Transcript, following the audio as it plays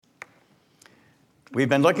We've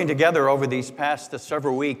been looking together over these past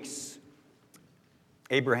several weeks,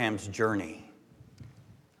 Abraham's journey.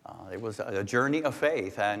 It was a journey of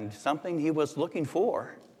faith and something he was looking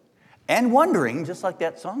for and wondering, just like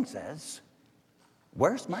that song says,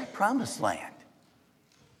 where's my promised land?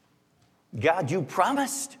 God, you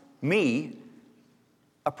promised me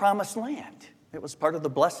a promised land. It was part of the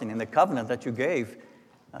blessing and the covenant that you gave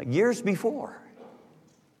years before.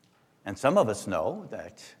 And some of us know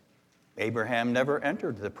that Abraham never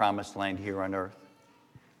entered the promised land here on earth.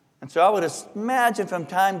 And so I would imagine from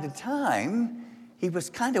time to time, he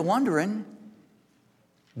was kind of wondering,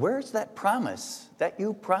 where's that promise that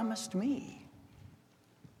you promised me?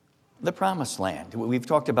 The promised land. We've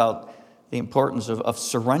talked about the importance of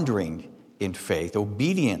surrendering in faith,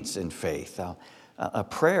 obedience in faith, a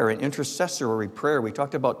prayer, an intercessory prayer. We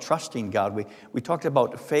talked about trusting God. We talked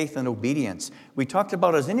about faith and obedience. We talked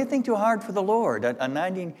about, is anything too hard for the Lord? A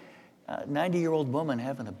 90-year-old woman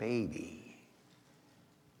having a baby.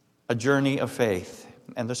 A journey of faith.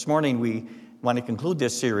 And this morning we want to conclude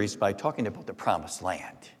this series by talking about the promised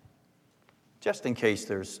land. Just in case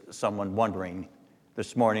there's someone wondering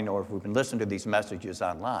this morning, or if we've been listening to these messages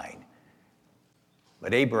online.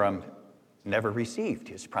 But Abram never received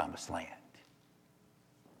his promised land.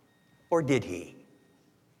 Or did he?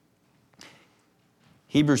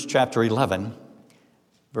 Hebrews chapter 11,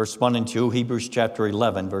 verse 1 and 2, Hebrews chapter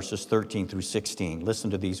 11, verses 13 through 16.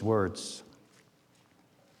 Listen to these words.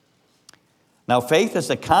 Now, faith is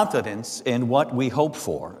the confidence in what we hope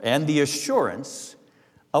for and the assurance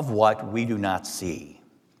of what we do not see.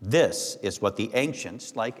 This is what the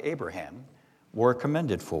ancients, like Abraham, were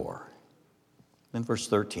commended for. Then verse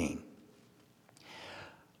 13.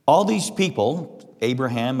 All these people,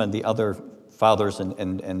 Abraham and the other fathers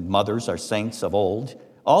and mothers are saints of old,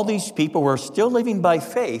 all these people were still living by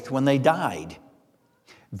faith when they died.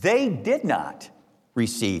 They did not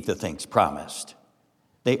receive the things promised.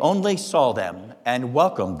 They only saw them and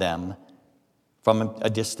welcomed them from a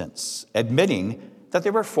distance, admitting that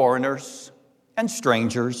they were foreigners and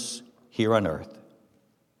strangers here on earth.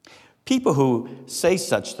 People who say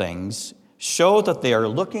such things show that they are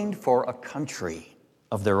looking for a country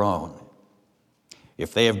of their own.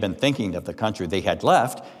 If they have been thinking of the country they had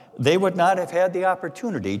left, they would not have had the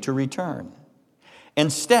opportunity to return.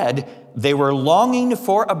 Instead, they were longing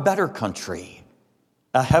for a better country,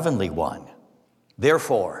 a heavenly one.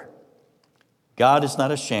 Therefore, God is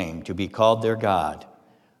not ashamed to be called their God,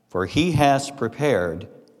 for he has prepared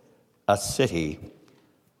a city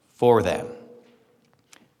for them.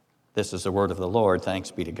 This is the word of the Lord.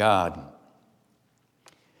 Thanks be to God.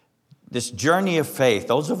 This journey of faith,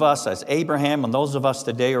 those of us as Abraham and those of us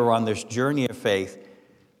today who are on this journey of faith,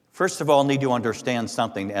 first of all, need to understand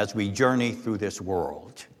something as we journey through this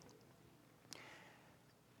world.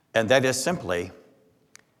 And that is simply,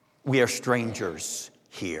 we are strangers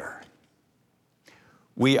here.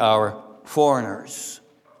 We are foreigners.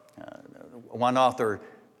 One author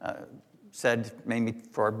said, maybe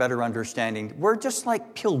for a better understanding, we're just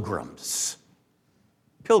like pilgrims.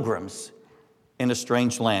 Pilgrims in a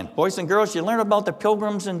strange land. Boys and girls, you learn about the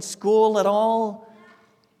pilgrims in school at all?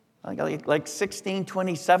 Like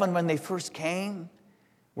 1627 when they first came,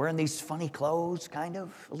 wearing these funny clothes, kind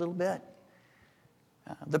of, a little bit.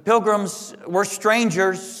 The pilgrims were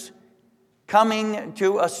strangers coming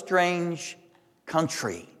to a strange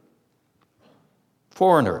country.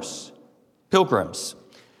 Foreigners, pilgrims.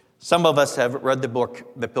 Some of us have read the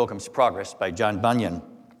book, The Pilgrim's Progress by John Bunyan.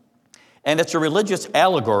 And it's a religious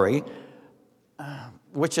allegory,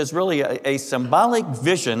 which is really a symbolic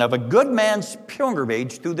vision of a good man's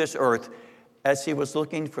pilgrimage through this earth as he was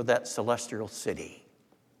looking for that celestial city.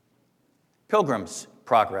 Pilgrim's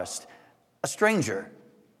progress, a stranger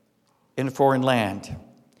in a foreign land.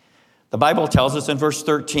 The Bible tells us in verse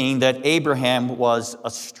 13 that Abraham was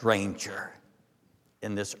a stranger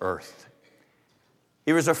in this earth.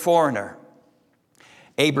 He was a foreigner.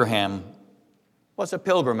 Abraham was a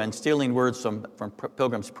pilgrim, and stealing words from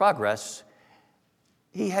Pilgrim's Progress,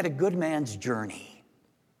 he had a good man's journey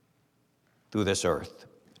through this earth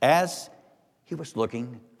as he was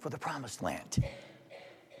looking for the promised land.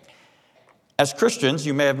 As Christians,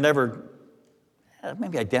 you may have never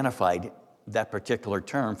maybe identified that particular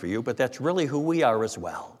term for you, but that's really who we are as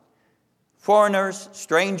well. Foreigners,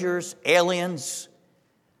 strangers, aliens,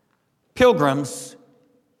 pilgrims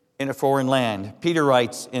in a foreign land. Peter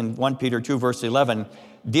writes in 1 Peter 2, verse 11,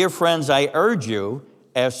 "Dear friends, I urge you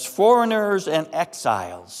as foreigners and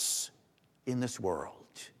exiles in this world."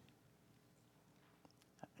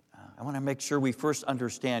 I want to make sure we first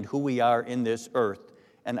understand who we are in this earth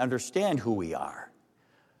and understand who we are.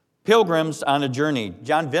 Pilgrims on a journey.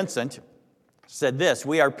 John Vincent said this: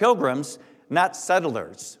 "We are pilgrims, not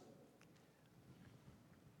settlers.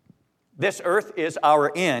 This earth is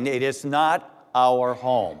our inn. It is not our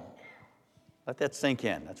home." Let that sink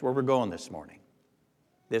in. That's where we're going this morning.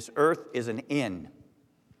 This earth is an inn,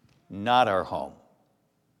 not our home.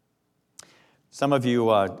 Some of you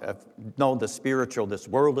know the spiritual, "This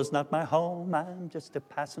world is not my home, I'm just a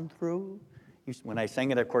passing through." When I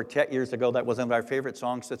sang at a quartet years ago, that was one of our favorite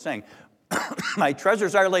songs to sing. "My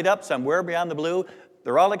treasures are laid up somewhere beyond the blue.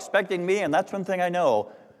 They're all expecting me, and that's one thing I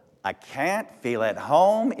know. I can't feel at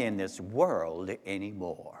home in this world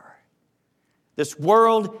anymore." This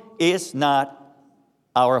world is not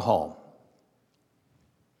our home.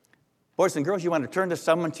 Boys and girls, you want to turn to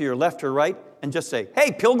someone to your left or right and just say,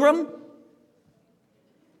 "Hey, pilgrim.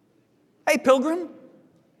 Hey, pilgrim.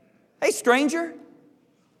 Hey, stranger.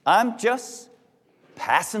 I'm just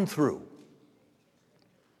passing through."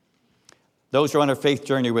 Those who are on a faith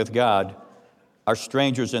journey with God are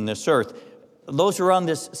strangers in this earth. Those who are on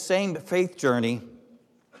this same faith journey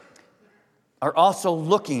are also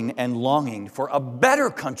looking and longing for a better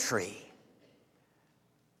country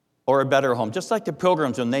or a better home, just like the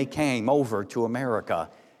pilgrims when they came over to America.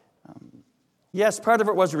 Yes, part of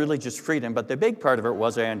it was religious freedom, but the big part of it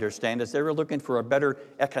was, I understand, is they were looking for a better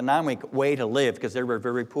economic way to live because they were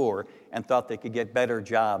very poor and thought they could get better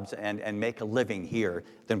jobs and make a living here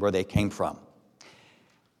than where they came from.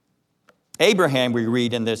 Abraham, we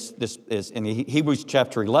read in this is in Hebrews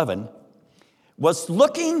chapter 11, was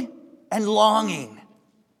looking and longing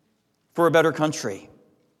for a better country.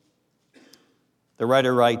 The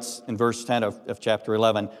writer writes in verse 10 of chapter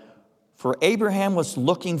 11, "For Abraham was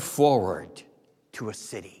looking forward to a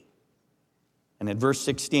city." And in verse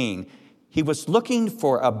 16, he was looking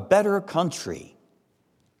for a better country,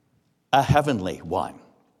 a heavenly one.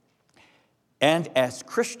 And as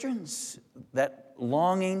Christians, that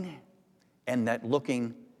longing and that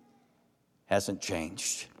looking hasn't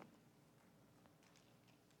changed.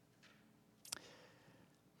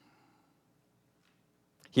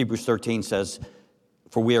 Hebrews 13 says,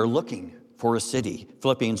 "For we are looking for a city."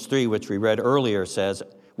 Philippians 3, which we read earlier, says,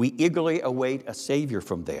 "We eagerly await a Savior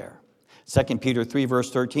from there." 2 Peter 3, verse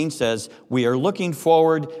 13 says, "We are looking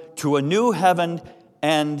forward to a new heaven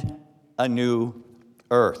and a new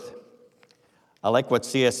earth." I like what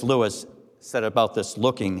C.S. Lewis said about this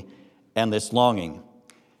looking and this longing.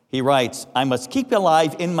 He writes, "I must keep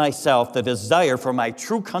alive in myself the desire for my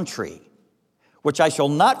true country, which I shall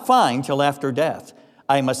not find till after death.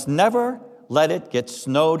 I must never let it get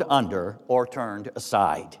snowed under or turned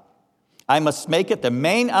aside. I must make it the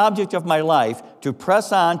main object of my life to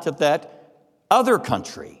press on to that other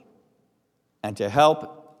country and to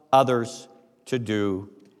help others to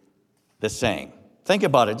do the same." Think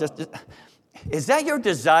about it. Is that your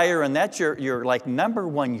desire and that's your like number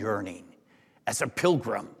one yearning as a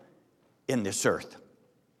pilgrim in this earth?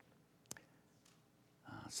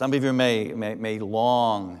 Some of you may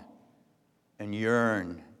long and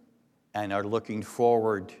yearn and are looking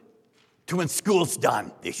forward to when school's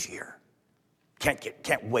done this year.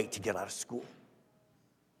 Can't wait to get out of school.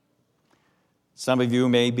 Some of you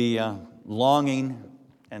may be longing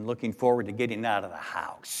and looking forward to getting out of the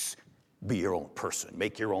house. Be your own person.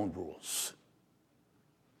 Make your own rules.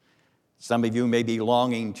 Some of you may be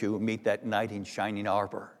longing to meet that knight in shining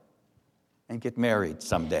armor and get married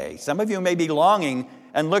someday. Some of you may be longing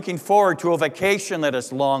and looking forward to a vacation that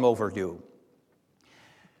is long overdue.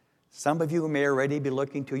 Some of you may already be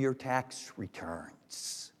looking to your tax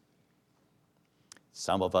returns.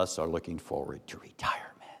 Some of us are looking forward to retirement.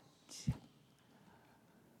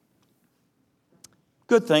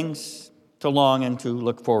 Good things to long and to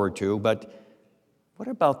look forward to, but what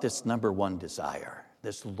about this number one desire,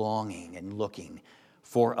 this longing and looking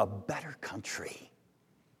for a better country,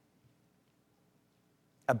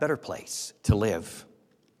 a better place to live?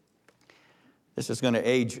 This is going to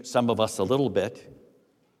age some of us a little bit.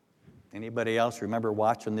 Anybody else remember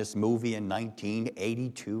watching this movie in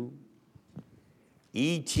 1982?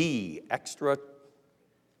 E.T.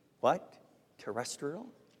 Terrestrial?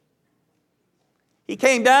 He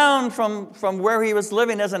came down from where he was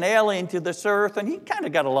living as an alien to this earth, and he kind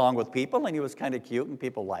of got along with people, and he was kind of cute, and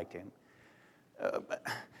people liked him.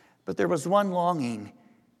 But there was one longing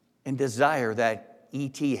and desire that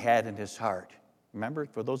E.T. had in his heart. Remember,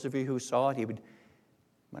 for those of you who saw it,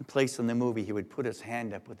 one place in the movie, he would put his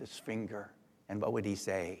hand up with his finger, and what would he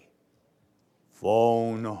say?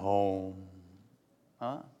 Phone home.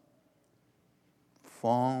 Huh?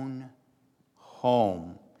 Phone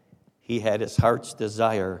home. He had his heart's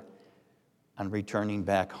desire on returning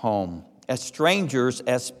back home. As strangers,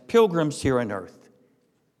 as pilgrims here on earth,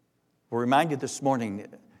 we're reminded this morning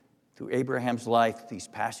through Abraham's life, these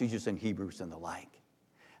passages in Hebrews and the like,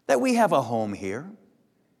 that we have a home here.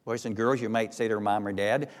 Boys and girls, you might say to mom or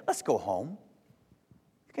dad, let's go home.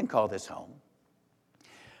 You can call this home.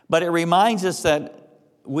 But it reminds us that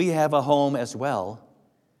we have a home as well.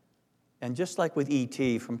 And just like with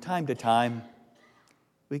E.T., from time to time,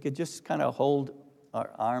 we could just kind of hold our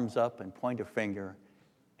arms up and point a finger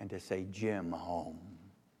and to say, Jim, home.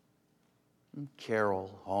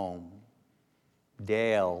 Carol, home.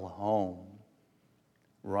 Dale, home.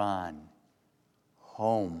 Ron,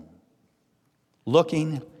 home.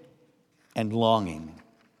 Looking and longing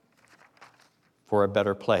for a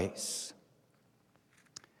better place.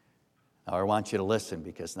 Now, I want you to listen,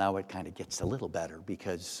 because now it kind of gets a little better,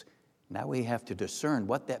 because now we have to discern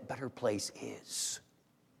what that better place is.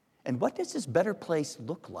 And what does this better place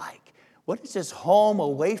look like? What does this home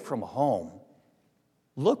away from home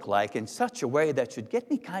look like in such a way that should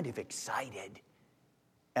get me kind of excited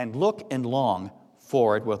and look and long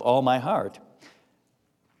for it with all my heart?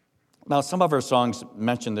 Now, some of our songs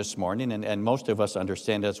mentioned this morning, and most of us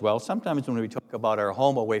understand as well, sometimes when we talk about our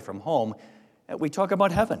home away from home, we talk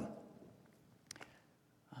about heaven.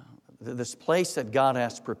 This place that God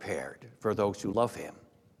has prepared for those who love Him.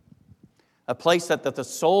 A place that the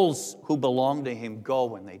souls who belong to Him go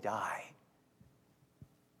when they die.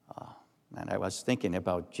 And I was thinking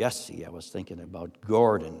about Jesse. I was thinking about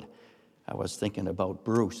Gordon. I was thinking about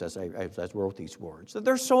Bruce as I wrote these words.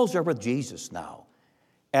 Their souls are with Jesus now,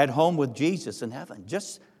 at home with Jesus in heaven,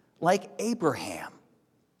 just like Abraham.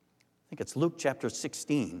 I think it's Luke chapter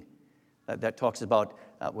 16 that talks about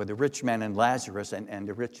with the rich man and Lazarus, and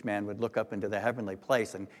the rich man would look up into the heavenly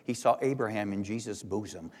place, and he saw Abraham in Jesus'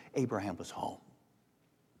 bosom. Abraham was home.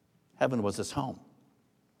 Heaven was his home.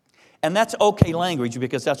 And that's okay language,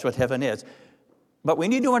 because that's what heaven is. But we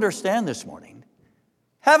need to understand this morning,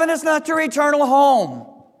 heaven is not your eternal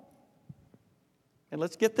home. And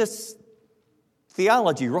let's get this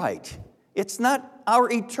theology right. It's not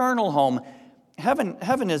our eternal home.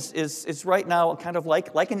 Heaven is right now kind of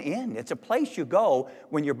like an inn. It's a place you go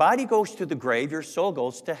when your body goes to the grave, your soul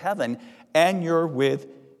goes to heaven, and you're with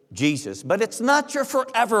Jesus. But it's not your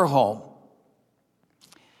forever home.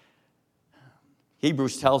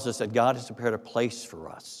 Hebrews tells us that God has prepared a place for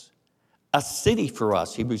us, a city for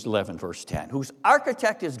us, Hebrews 11, verse 10, whose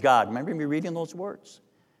architect is God. Remember me reading those words?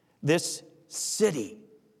 This city,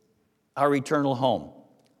 our eternal home.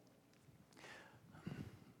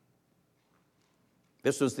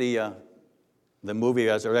 This was the movie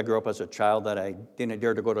as I grew up as a child that I didn't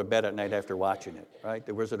dare to go to bed at night after watching it, right?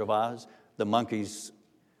 The Wizard of Oz. The monkeys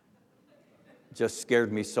just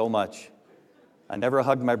scared me so much. I never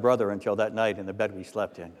hugged my brother until that night in the bed we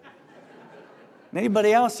slept in.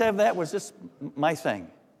 Anybody else have that? Was this my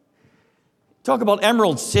thing? Talk about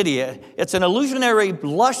Emerald City. It's an illusionary,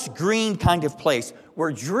 lush green kind of place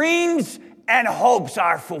where dreams and hopes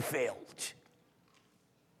are fulfilled.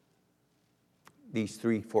 These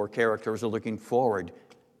 3-4 characters are looking forward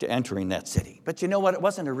to entering that city. But you know what? It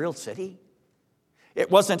wasn't a real city. It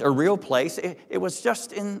wasn't a real place. It was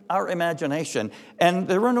just in our imagination. And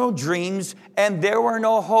there were no dreams, and there were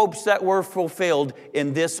no hopes that were fulfilled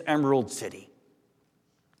in this Emerald City.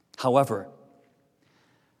 However,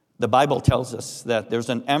 the Bible tells us that there's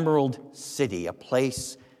an Emerald City, a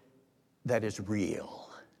place that is real.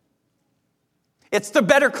 It's the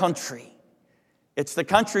better country. It's the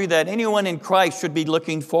country that anyone in Christ should be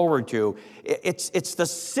looking forward to. It's the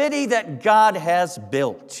city that God has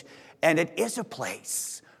built. And it is a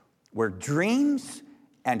place where dreams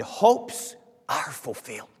and hopes are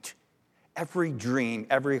fulfilled. Every dream,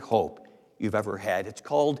 every hope you've ever had. It's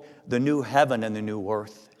called the new heaven and the new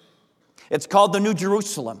earth. It's called the New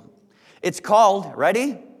Jerusalem. It's called,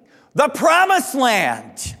 ready? The Promised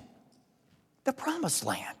Land. The Promised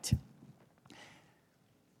Land.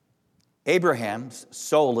 Abraham's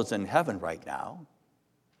soul is in heaven right now,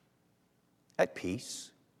 at peace,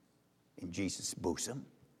 in Jesus' bosom.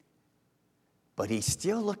 But he's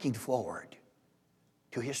still looking forward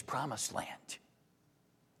to his promised land.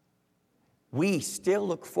 We still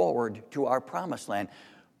look forward to our promised land.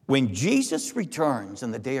 When Jesus returns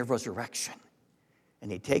in the day of resurrection,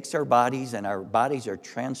 and he takes our bodies, and our bodies are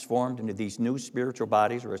transformed into these new spiritual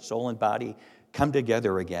bodies, where soul and body come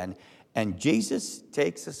together again, and Jesus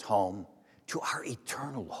takes us home to our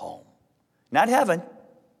eternal home. Not heaven,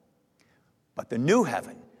 but the new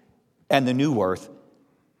heaven and the new earth,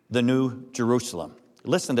 the new Jerusalem.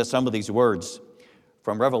 Listen to some of these words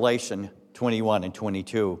from Revelation 21 and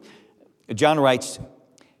 22. John writes,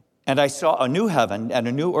 "And I saw a new heaven and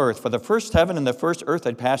a new earth, for the first heaven and the first earth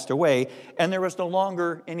had passed away, and there was no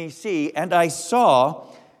longer any sea. And I saw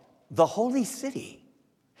the holy city,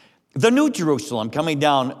 The new Jerusalem coming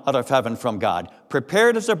down out of heaven from God,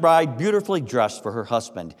 prepared as a bride beautifully dressed for her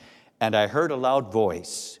husband. And I heard a loud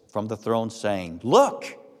voice from the throne saying,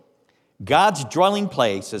 "Look, God's dwelling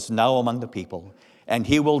place is now among the people, and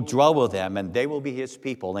he will dwell with them, and they will be his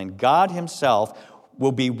people, and God himself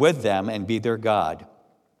will be with them and be their God."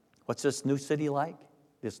 What's this new city like?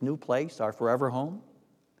 This new place, our forever home?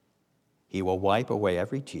 He will wipe away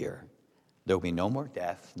every tear. There will be no more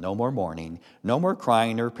death, no more mourning, no more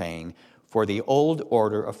crying or pain, for the old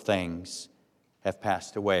order of things have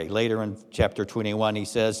passed away. Later in chapter 21, he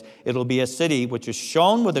says, it'll be a city which is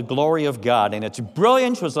shone with the glory of God, and its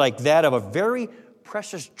brilliance was like that of a very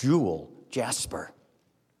precious jewel, jasper.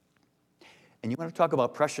 And you want to talk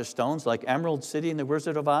about precious stones like Emerald City in the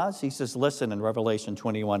Wizard of Oz? He says, listen in Revelation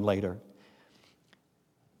 21 later.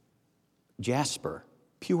 Jasper,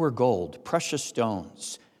 pure gold, precious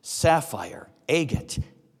stones, sapphire, agate,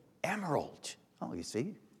 emerald. Oh, you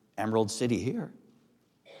see, Emerald City here.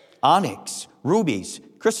 Onyx, rubies,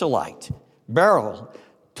 chrysolite, beryl,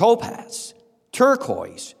 topaz,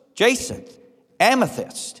 turquoise, jacinth,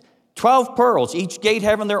 amethyst, 12 pearls, each gate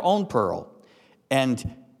having their own pearl,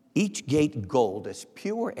 and each gate gold as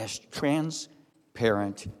pure as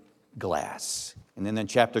transparent glass. And then in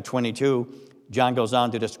chapter 22, John goes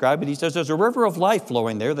on to describe it. He says, there's a river of life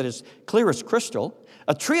flowing there that is clear as crystal,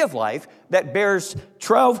 a tree of life that bears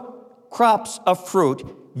 12 crops of fruit,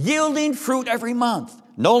 yielding fruit every month.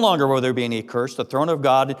 No longer will there be any curse. The throne of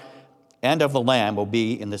God and of the Lamb will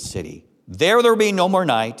be in the city. There will be no more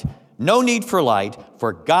night, no need for light,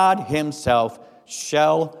 for God himself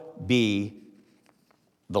shall be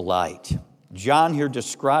the light. John here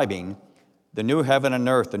describing the new heaven and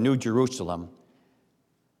earth, the new Jerusalem,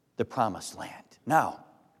 the promised land. Now,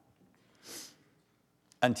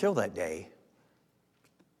 until that day,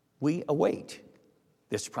 we await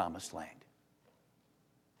this promised land.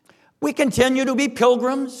 We continue to be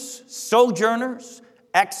pilgrims, sojourners,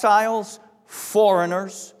 exiles,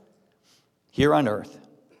 foreigners here on earth.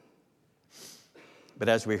 But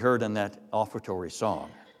as we heard in that offertory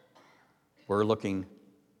song, we're looking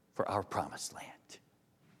for our promised land.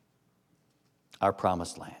 Our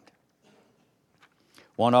promised land.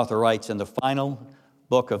 One author writes, in the final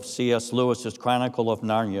book of C.S. Lewis's Chronicle of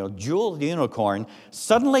Narnia, Jewel the unicorn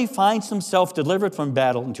suddenly finds himself delivered from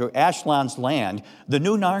battle into Aslan's land, the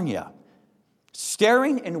new Narnia.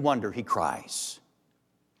 Staring in wonder, he cries,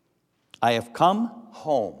 I have come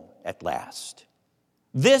home at last.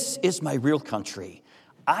 This is my real country.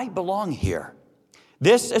 I belong here.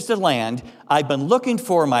 This is the land I've been looking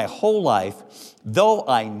for my whole life, though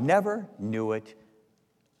I never knew it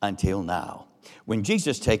until now. When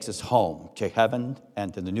Jesus takes us home to heaven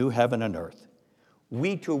and to the new heaven and earth,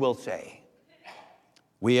 we too will say,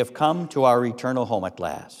 we have come to our eternal home at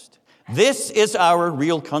last. This is our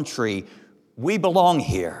real country. We belong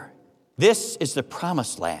here. This is the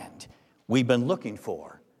promised land we've been looking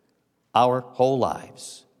for our whole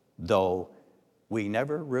lives, though we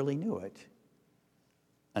never really knew it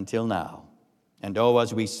until now. And oh,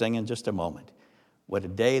 as we sing in just a moment, what a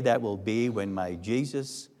day that will be when my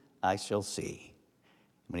Jesus I shall see,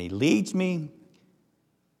 when he leads me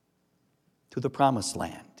to the promised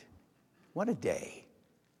land. What a day,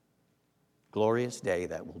 glorious day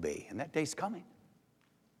that will be. And that day's coming.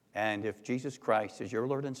 And if Jesus Christ is your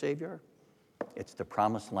Lord and Savior, it's the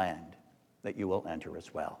promised land that you will enter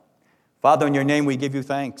as well. Father, in your name we give you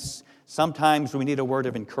thanks. Sometimes we need a word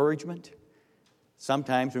of encouragement.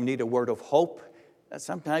 Sometimes we need a word of hope.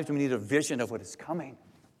 Sometimes we need a vision of what is coming.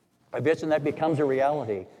 A vision that becomes a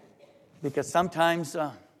reality. Because sometimes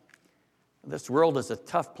this world is a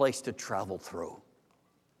tough place to travel through.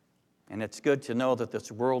 And it's good to know that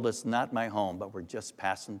this world is not my home, but we're just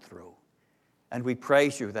passing through. And we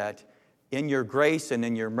praise you that in your grace and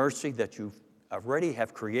in your mercy that you already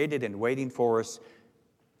have created and waiting for us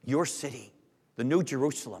your city, the new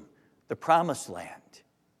Jerusalem, the promised land.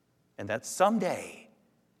 And that someday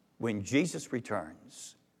when Jesus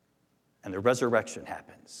returns and the resurrection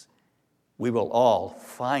happens, we will all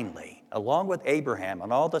finally, along with Abraham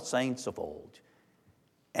and all the saints of old,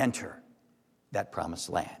 enter that promised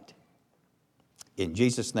land. In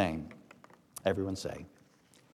Jesus' name, everyone say,